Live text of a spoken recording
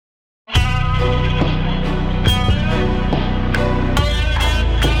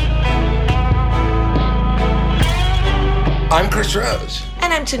I'm Chris Rose.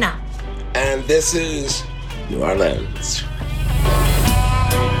 And I'm Janelle. And this is New Orleans.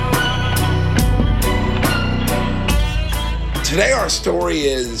 Today our story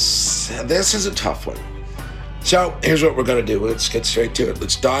this is a tough one. So here's what we're going to do. Let's get straight to it.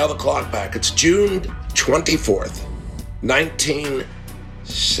 Let's dial the clock back. It's June 24th,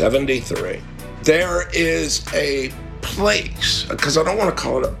 1973. There is a place, because I don't want to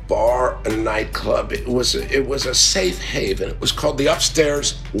call it a bar, a nightclub. It was a safe haven. It was called the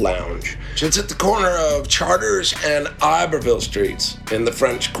Upstairs Lounge. It's at the corner of Chartres and Iberville Streets in the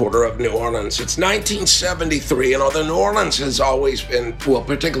French Quarter of New Orleans. It's 1973, and although New Orleans has always been, well,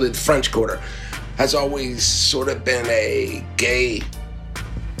 particularly the French Quarter, has always sort of been a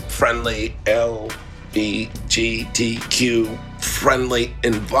gay-friendly, LGBTQ friendly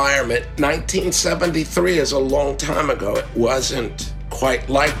environment. 1973 is a long time ago. It wasn't quite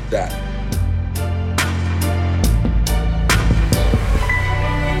like that.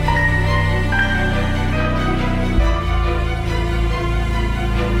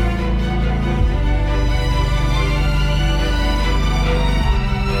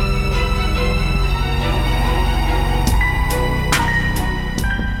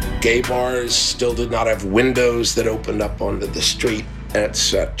 Gay bars still did not have windows that opened up onto the street,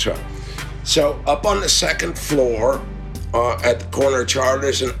 etc. So up on the second floor, at the corner of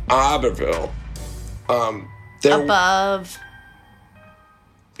Chartres and Iberville, Above?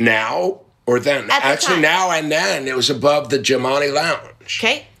 Now or then? Actually, time. Now and then, it was above the Jemani Lounge.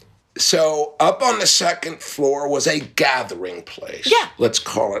 Okay. So up on the second floor was a gathering place. Yeah. Let's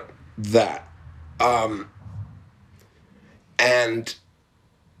call it that. And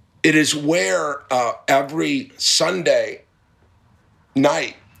it is where every Sunday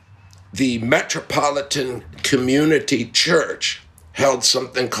night, the Metropolitan Community Church held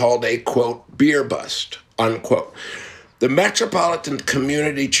something called a, quote, beer bust, unquote. The Metropolitan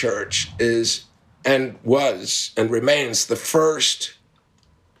Community Church is and was and remains the first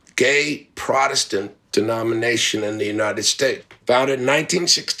gay Protestant denomination in the United States. Founded in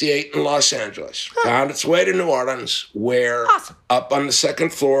 1968 in Los Angeles. Found its way to New Orleans, where up on the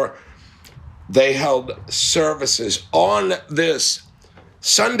second floor, they held services on this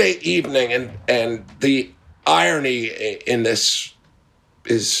Sunday evening. And the irony in this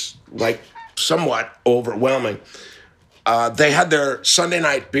is like somewhat overwhelming. They had their Sunday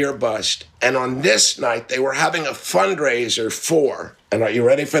night beer bust. And on this night, they were having a fundraiser for, and are you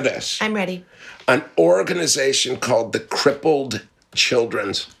ready for this? I'm ready. An organization called the Crippled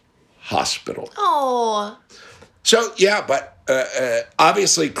Children's Hospital. Oh. So, yeah, but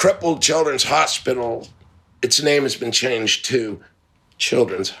obviously Crippled Children's Hospital, its name has been changed to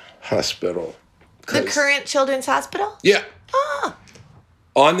Children's Hospital. The current Children's Hospital? Yeah. Oh.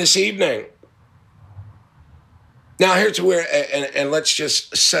 On this evening. Now, here's where, and let's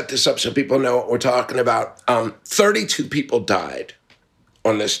just set this up so people know what we're talking about. 32 people died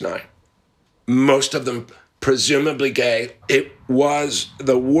on this night. Most of them presumably gay. It was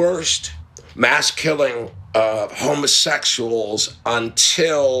the worst mass killing of homosexuals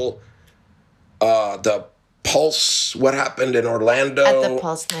until the Pulse, what happened in Orlando? At the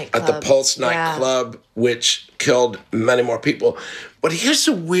Pulse nightclub. At the Pulse nightclub, which killed many more people. But here's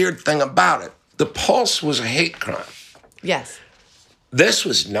the weird thing about it. The Pulse was a hate crime. Yes. This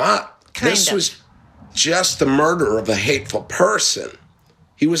was not. This was just the murder of a hateful person.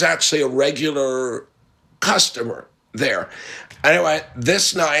 He was actually a regular customer there. Anyway,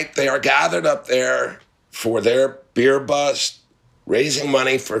 this night they are gathered up there for their beer bust, raising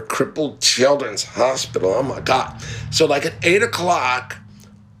money for Crippled Children's Hospital. Oh my God. So like at 8 o'clock,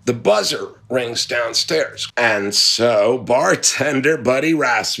 the buzzer rings downstairs. And so bartender Buddy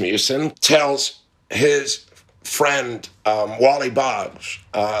Rasmussen tells his friend, Wally Boggs,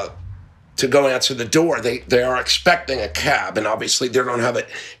 to go answer the door. They are expecting a cab, and obviously they don't have it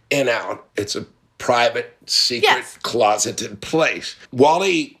in-out. It's a private, secret, closeted place.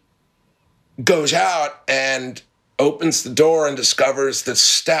 Wally goes out and opens the door and discovers the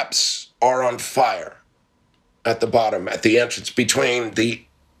steps are on fire at the bottom, at the entrance, between the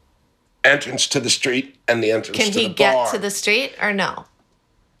entrance to the street and the entrance to the bar. Can he get to the street or no?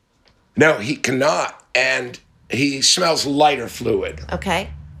 No, he cannot. And he smells lighter fluid. Okay.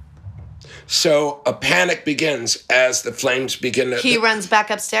 So a panic begins as the flames begin to... He runs back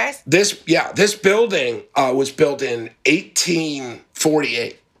upstairs? This building was built in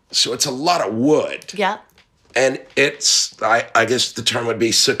 1848. So it's a lot of wood. Yeah. And it's, I guess the term would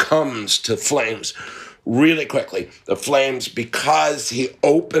be, succumbs to flames really quickly. The flames, because he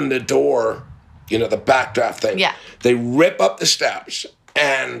opened the door, the backdraft thing. Yeah. They rip up the steps,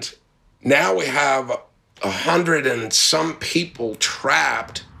 and now we have 100 and some people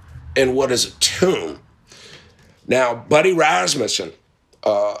trapped in what is a tomb. Now, Buddy Rasmussen,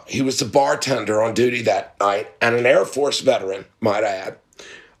 he was the bartender on duty that night, and an Air Force veteran, might I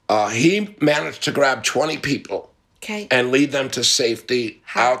add. He managed to grab 20 people and lead them to safety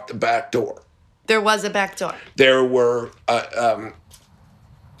out the back door. There was a back door. There were,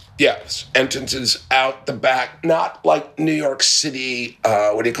 entrances out the back, not like New York City,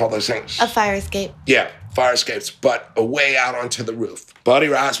 what do you call those things? A fire escape. Yeah, fire escapes, but a way out onto the roof. Buddy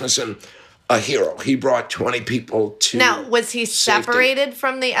Rasmussen, a hero. He brought 20 people to Now, was he safety. separated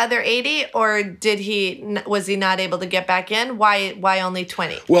from the other 80, or was he not able to get back in? Why only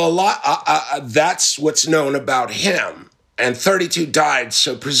 20? Well, that's what's known about him. And 32 died,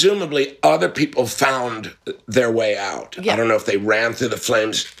 so presumably other people found their way out. Yeah. I don't know if they ran through the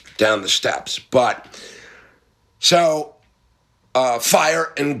flames down the steps. But, so,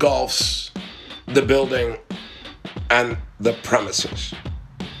 fire engulfs the building and the premises.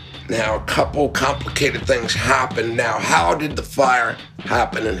 Now, a couple complicated things happen. Now, how did the fire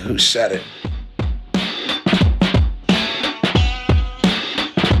happen and who set it?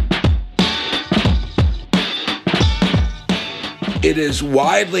 It is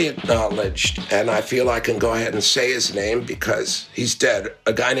widely acknowledged, and I feel I can go ahead and say his name because he's dead.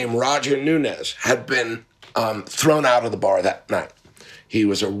 A guy named Roger Nunez had been thrown out of the bar that night. He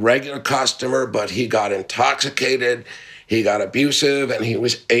was a regular customer, but he got intoxicated, he got abusive, and he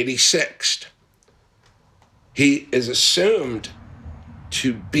was 86th. He is assumed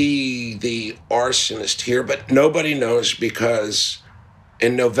to be the arsonist here, but nobody knows because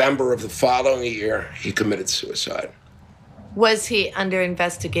in November of the following year, he committed suicide. Was he under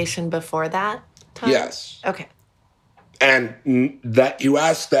investigation before that time? Yes. Okay. And that you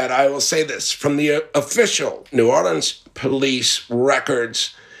asked that, I will say this. From the official New Orleans police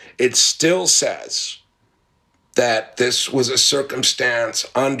records, it still says that this was a circumstance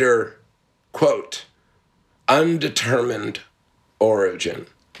under, quote, undetermined origin,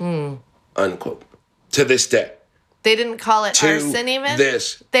 unquote, to this day. They didn't call it arson even?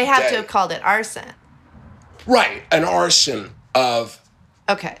 They have to have called it arson. Right, an arson of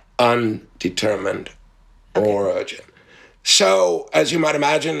Okay. undetermined origin. So, as you might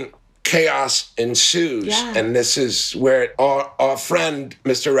imagine, chaos ensues. Yeah. And this is where our friend,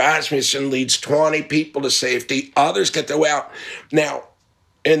 Mr. Rasmussen, leads 20 people to safety. Others get their way out. Now,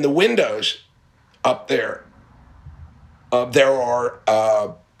 in the windows up there, there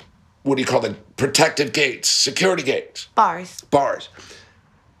are, what do you call them? Protective gates, security gates. Bars.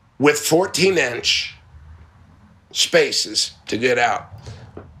 With 14-inch spaces to get out.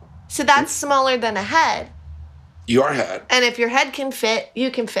 So that's smaller than a head. Your head. And if your head can fit,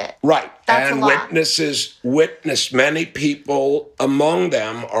 you can fit. Right. That's and a lot. witnesses witnessed many people. Among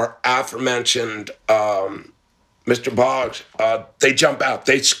them are aforementioned Mr. Boggs. They jump out.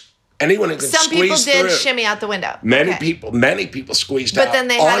 Anyone who can Some people squeeze did through. shimmy out the window. Many people squeezed out. But then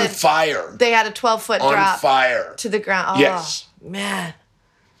they on had fire. They had a 12-foot On drop fire. to the ground. Oh, Yes. Man.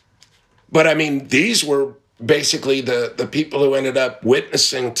 But I mean, these were basically the people who ended up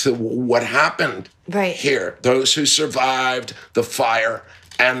witnessing to what happened here. Those who survived the fire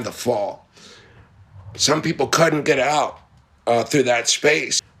and the fall. Some people couldn't get out through that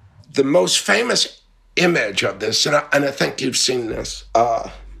space. The most famous image of this, and I think you've seen this,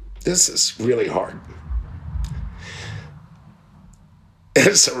 this is really hard.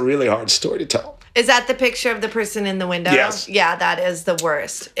 It's a really hard story to tell. Is that the picture of the person in the window? Yes. Yeah, that is the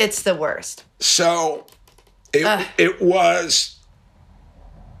worst. It's the worst. So it was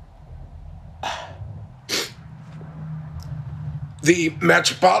the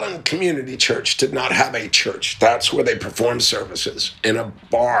Metropolitan Community Church did not have a church. That's where they performed services, in a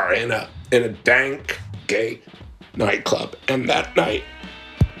bar, in a dank gay nightclub. And that night,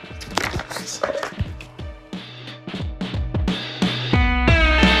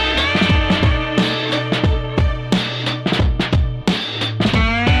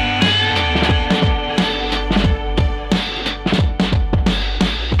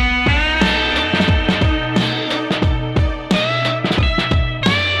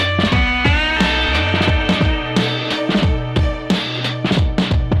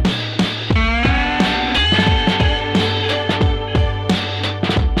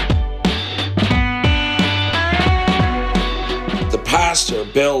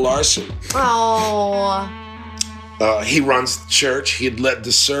 Bill Larson. Oh. He runs the church. He had led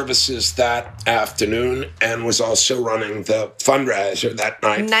the services that afternoon and was also running the fundraiser that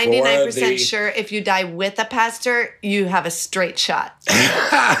night. 99% sure if you die with a pastor, you have a straight shot.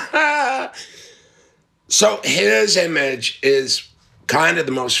 So his image is kind of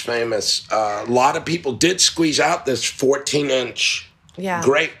the most famous. A lot of people did squeeze out this 14-inch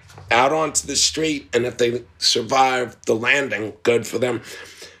grate out onto the street, and if they survived the landing, good for them.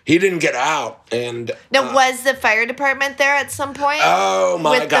 He didn't get out, and now was the fire department there at some point? Oh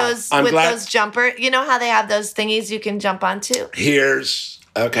my God! Those jumper, you know how they have those thingies you can jump onto?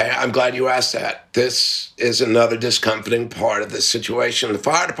 I'm glad you asked that. This is another discomforting part of this situation. The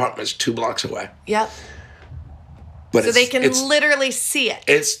fire department is 2 blocks away. Yep. But so they can literally see it.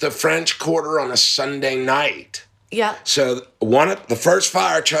 It's the French Quarter on a Sunday night. Yeah. So the first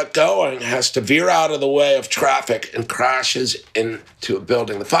fire truck going has to veer out of the way of traffic and crashes into a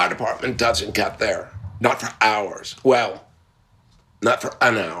building. The fire department doesn't get there. Not for hours. Well, not for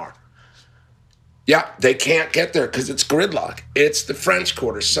an hour. Yeah, they can't get there because it's gridlock. It's the French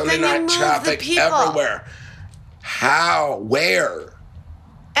Quarter. Sunday night traffic everywhere. How? Where?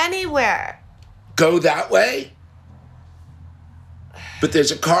 Anywhere. Go that way? But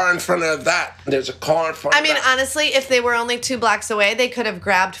there's a car in front of that. There's a car in front of that. Honestly, if they were only 2 blocks away, they could have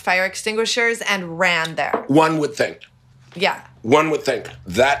grabbed fire extinguishers and ran there. One would think. Yeah. One would think.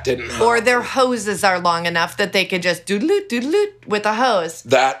 That didn't happen. Or their hoses are long enough that they could just doodle-oot with a hose.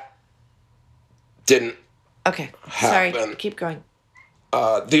 That didn't happen. Sorry, keep going.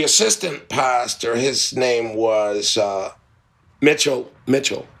 The assistant pastor, his name was Mitchell.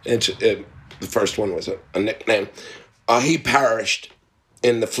 The first one was a nickname. He perished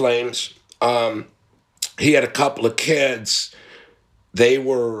in the flames. He had a couple of kids. They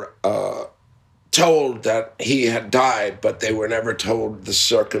were told that he had died, but they were never told the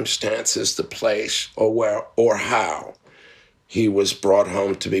circumstances, the place, or where or how he was brought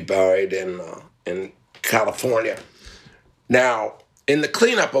home to be buried in California. Now, in the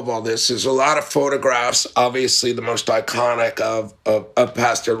cleanup of all this, there's a lot of photographs. Obviously, the most iconic of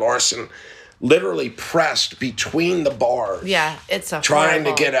Pastor Larson, literally pressed between the bars. Yeah, it's trying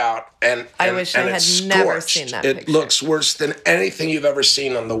to get out, and I wish I had never seen that picture. It looks worse than anything you've ever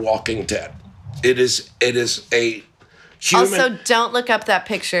seen on The Walking Dead. It is a human. Also, don't look up that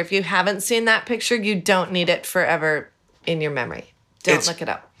picture. If you haven't seen that picture, you don't need it forever in your memory. Don't look it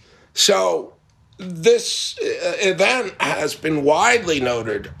up. So this event has been widely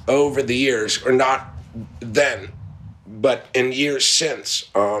noted over the years, or not then, but in years since.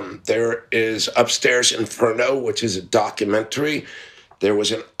 There is Upstairs Inferno, which is a documentary. There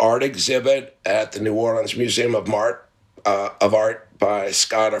was an art exhibit at the New Orleans Museum of Art by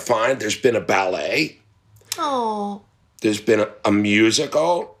Skylar Fine. There's been a ballet. Oh. There's been a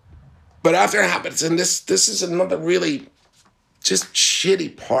musical. But after it happens, and this is another really just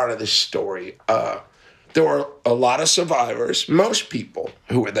shitty part of the story. There were a lot of survivors. Most people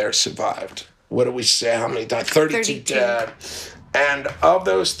who were there survived. What do we say? How many died? 32 dead. And of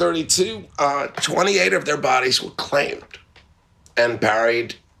those 32, 28 of their bodies were claimed and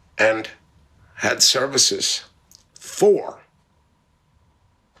buried and had services. 4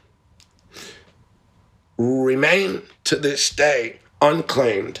 remain to this day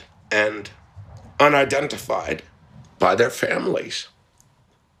unclaimed and unidentified by their families.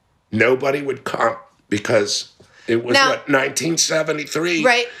 Nobody would come because it was 1973.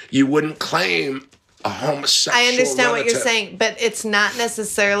 Right. You wouldn't claim a homosexual I understand relative. what you're saying, but it's not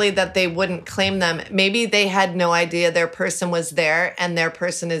necessarily that they wouldn't claim them. Maybe they had no idea their person was there and their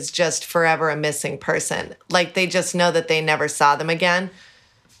person is just forever a missing person. Like they just know that they never saw them again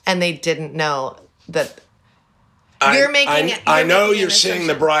and they didn't know that. I know you're seeing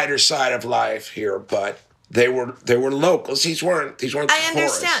the brighter side of life here, but they were locals. These weren't I understand,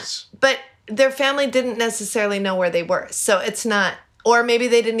 tourists. But their family didn't necessarily know where they were, so it's not. Or maybe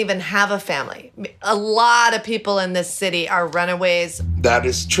they didn't even have a family. A lot of people in this city are runaways. That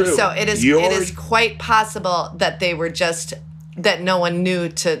is true. So it is quite possible that they were just that no one knew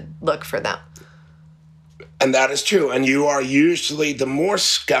to look for them. And that is true. And you are usually the more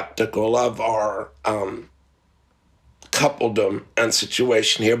skeptical of our coupledom and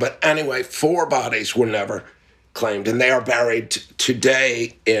situation here. But anyway, 4 bodies were never claimed, and they are buried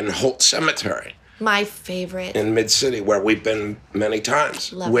today in Holt Cemetery. My favorite. In Mid-City, where we've been many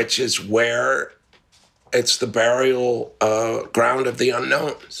times, which is where it's the burial ground of the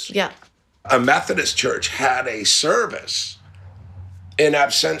unknowns. Yeah. A Methodist church had a service in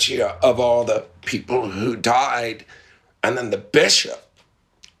absentia of all the people who died, and then the bishop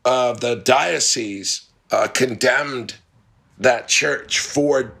of the diocese condemned that church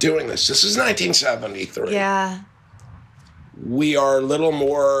for doing this. This is 1973. Yeah. we are a little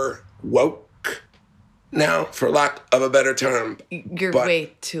more woke now, for lack of a better term. You're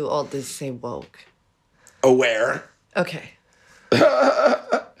way too old to say woke. Aware. Okay.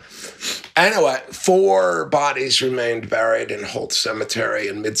 Anyway, 4 bodies remained buried in Holt Cemetery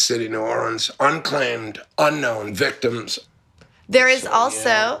in Mid-City, New Orleans. Unclaimed, unknown victims. There is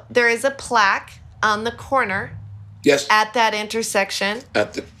a plaque on the corner. Yes. At that intersection.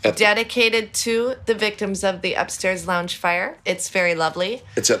 Dedicated to the victims of the upstairs lounge fire. It's very lovely.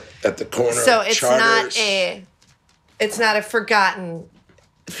 It's at the corner. So of it's Charters. it's not a forgotten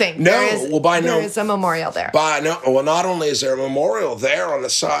thing. No, there is a memorial there. Not only is there a memorial there on the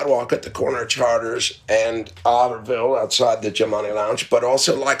sidewalk at the corner of Charters and Albertville outside the Jimani Lounge, but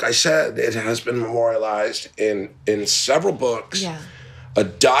also, like I said, it has been memorialized in several books. Yeah. A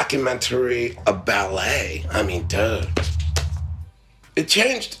documentary, a ballet. I mean, dude. It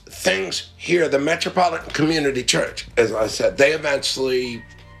changed things here. The Metropolitan Community Church, as I said, they eventually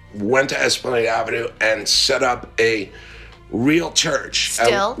went to Esplanade Avenue and set up a real church.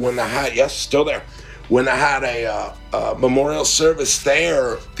 Still? Still there. When they had a memorial service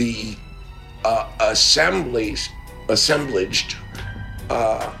there, the assemblage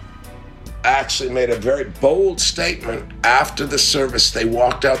actually made a very bold statement. After the service, they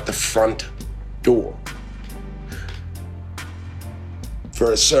walked out the front door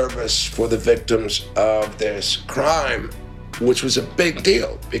for a service for the victims of this crime, which was a big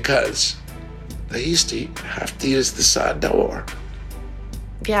deal because they used to have to use the side door.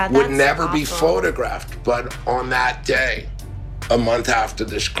 Yeah, that's would never awful. be photographed, but on that day, a month after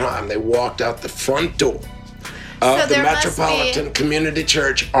this crime, they walked out the front door of the Metropolitan Community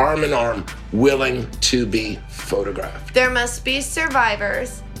Church, arm in arm, willing to be photographed. There must be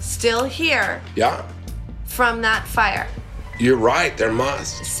survivors still here. Yeah. From that fire. You're right, there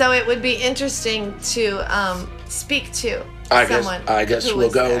must. So it would be interesting to speak to someone. I guess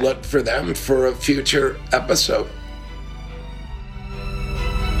we'll go look for them for a future episode.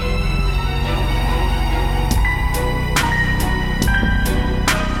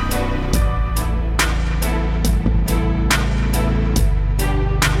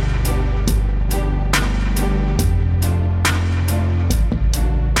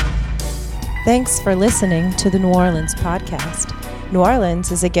 Thanks for listening to the New Orleans podcast. New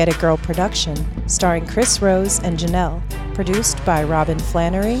Orleans is a Get It Girl production, starring Chris Rose and Janelle, produced by Robin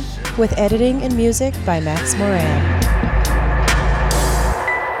Flannery, with editing and music by Max Moran.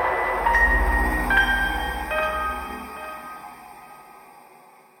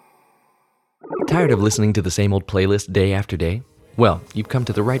 Tired of listening to the same old playlist day after day? Well, you've come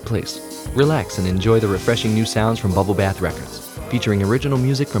to the right place. Relax and enjoy the refreshing new sounds from Bubble Bath Records. Featuring original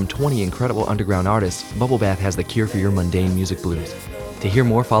music from 20 incredible underground artists, Bubble Bath has the cure for your mundane music blues. To hear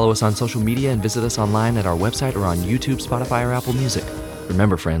more, follow us on social media and visit us online at our website or on YouTube, Spotify, or Apple Music.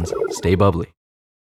 Remember, friends, stay bubbly.